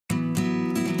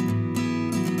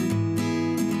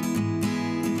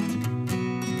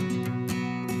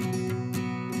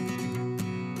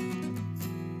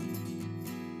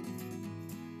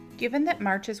Given that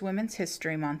March is Women's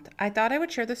History Month, I thought I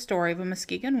would share the story of a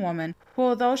Muskegon woman who,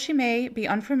 although she may be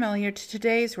unfamiliar to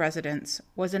today's residents,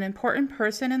 was an important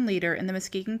person and leader in the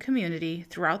Muskegon community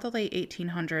throughout the late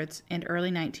 1800s and early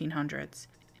 1900s.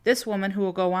 This woman, who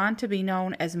will go on to be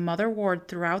known as Mother Ward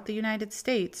throughout the United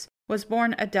States, was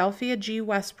born Adelphia G.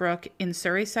 Westbrook in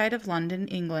Surrey side of London,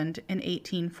 England, in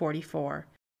 1844.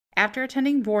 After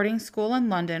attending boarding school in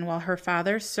London while her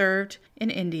father served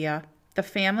in India, the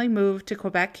family moved to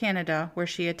Quebec, Canada, where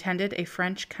she attended a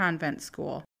French convent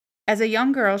school. As a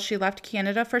young girl, she left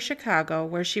Canada for Chicago,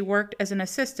 where she worked as an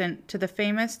assistant to the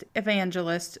famous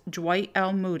evangelist Dwight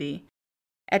L. Moody.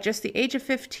 At just the age of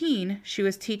 15, she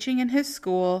was teaching in his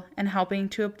school and helping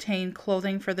to obtain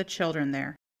clothing for the children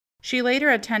there. She later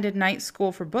attended night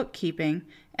school for bookkeeping,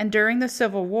 and during the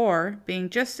Civil War, being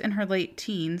just in her late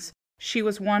teens, she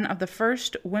was one of the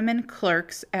first women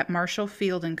clerks at Marshall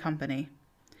Field and Company.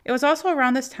 It was also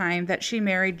around this time that she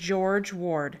married George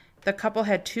Ward. The couple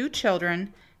had 2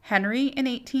 children, Henry in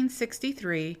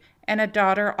 1863, and a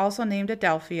daughter also named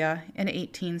Adelphia in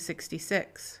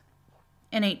 1866.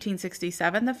 In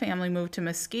 1867, the family moved to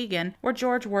Muskegon, where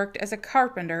George worked as a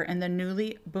carpenter in the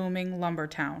newly booming lumber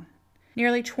town.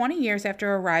 Nearly 20 years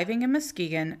after arriving in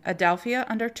Muskegon, Adelphia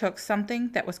undertook something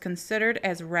that was considered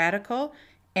as radical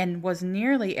and was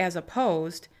nearly as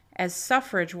opposed as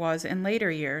suffrage was in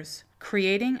later years,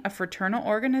 creating a fraternal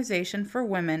organization for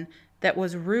women that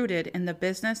was rooted in the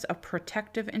business of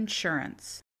protective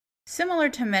insurance. Similar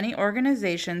to many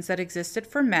organizations that existed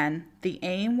for men, the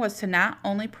aim was to not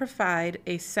only provide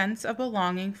a sense of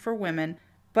belonging for women,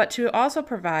 but to also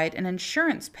provide an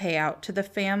insurance payout to the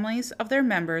families of their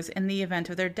members in the event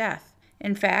of their death.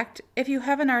 In fact, if you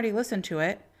haven't already listened to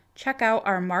it, check out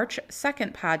our March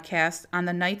 2nd podcast on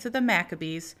the Knights of the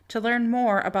Maccabees to learn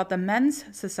more about the men's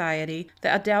society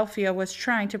that Adelphia was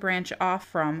trying to branch off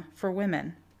from for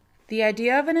women. The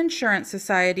idea of an insurance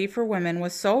society for women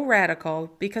was so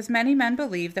radical because many men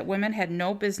believed that women had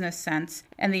no business sense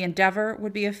and the endeavor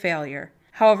would be a failure.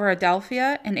 However,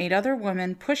 Adelphia and 8 other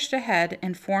women pushed ahead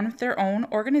and formed their own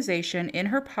organization in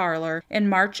her parlor in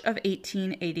March of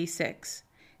 1886.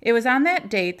 It was on that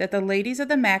date that the Ladies of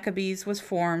the Maccabees was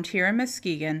formed here in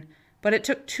Muskegon, but it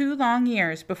took 2 long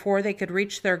years before they could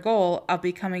reach their goal of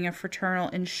becoming a fraternal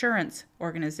insurance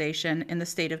organization in the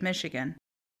state of Michigan.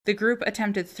 The group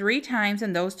attempted 3 times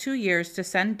in those 2 years to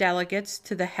send delegates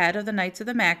to the head of the Knights of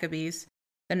the Maccabees,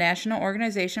 the national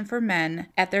organization for men,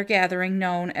 at their gathering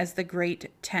known as the Great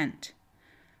Tent.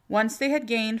 Once they had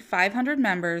gained 500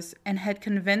 members and had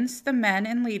convinced the men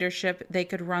in leadership they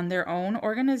could run their own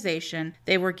organization,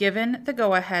 they were given the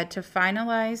go-ahead to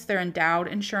finalize their endowed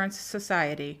insurance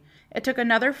society. It took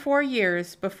another 4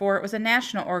 years before it was a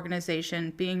national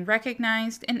organization, being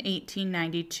recognized in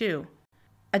 1892.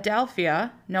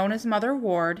 Adelphia, known as Mother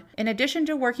Ward, in addition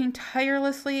to working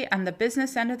tirelessly on the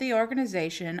business end of the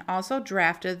organization, also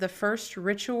drafted the first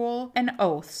ritual and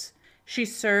oaths. She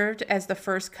served as the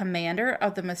first commander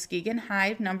of the Muskegon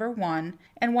Hive No. 1,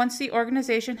 and once the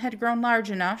organization had grown large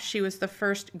enough, she was the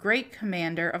first great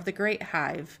commander of the Great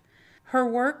Hive. Her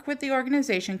work with the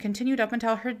organization continued up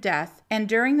until her death, and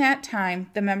during that time,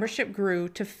 the membership grew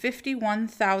to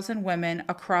 51,000 women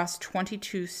across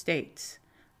 22 states.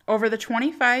 Over the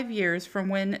 25 years from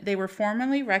when they were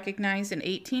formally recognized in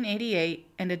 1888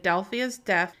 and Adelphia's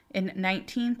death in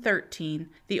 1913,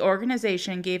 the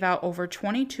organization gave out over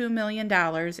 $22 million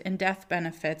in death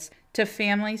benefits to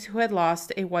families who had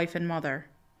lost a wife and mother.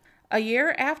 A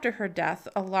year after her death,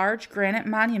 a large granite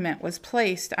monument was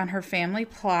placed on her family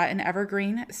plot in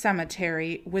Evergreen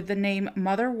Cemetery with the name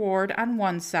Mother Ward on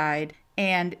one side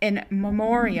and In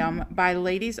Memoriam by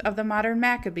Ladies of the Modern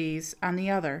Maccabees on the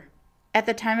other. At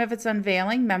the time of its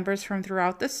unveiling, members from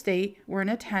throughout the state were in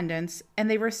attendance, and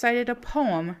they recited a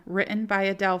poem written by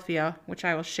Adelphia, which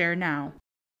I will share now.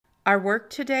 Our work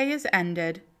today is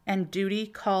ended, and duty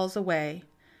calls away.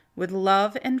 With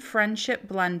love and friendship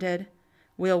blended,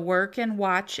 we'll work and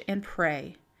watch and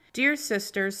pray. Dear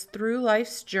sisters, through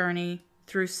life's journey,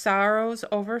 through sorrow's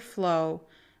overflow,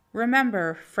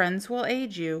 remember, friends will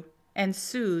aid you and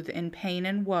soothe in pain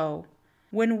and woe.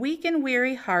 When weak and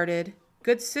weary-hearted,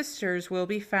 good sisters will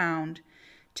be found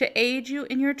to aid you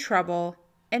in your trouble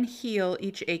and heal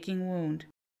each aching wound.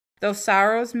 Though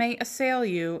sorrows may assail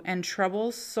you and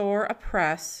troubles sore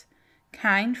oppress,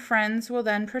 kind friends will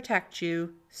then protect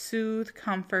you, soothe,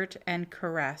 comfort, and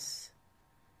caress.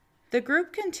 The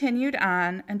group continued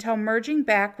on until merging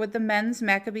back with the Men's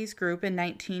Maccabees group in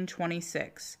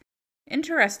 1926.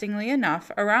 Interestingly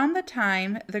enough, around the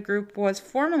time the group was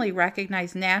formally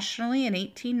recognized nationally in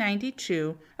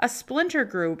 1892, a splinter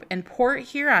group in Port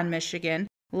Huron, Michigan,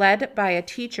 led by a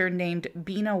teacher named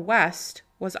Bina West,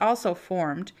 was also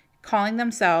formed, calling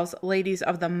themselves Ladies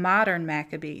of the Modern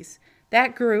Maccabees.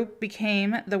 That group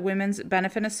became the Women's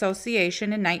Benefit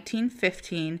Association in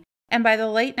 1915, and by the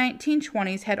late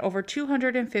 1920s had over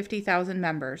 250,000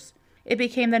 members. It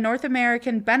became the North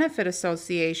American Benefit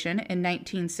Association in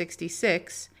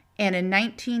 1966, and in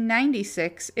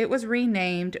 1996 it was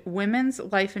renamed Women's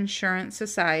Life Insurance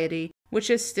Society, which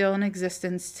is still in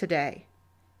existence today.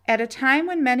 At a time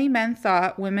when many men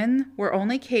thought women were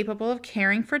only capable of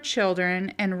caring for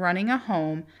children and running a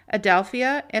home,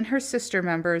 Adelphia and her sister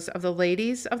members of the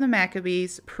Ladies of the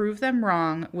Maccabees proved them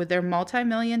wrong with their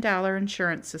multi-million-dollar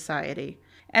insurance society.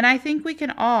 And I think we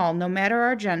can all, no matter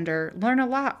our gender, learn a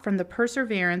lot from the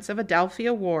perseverance of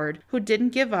Adelphia Ward, who didn't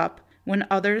give up when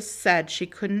others said she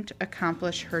couldn't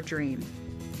accomplish her dream.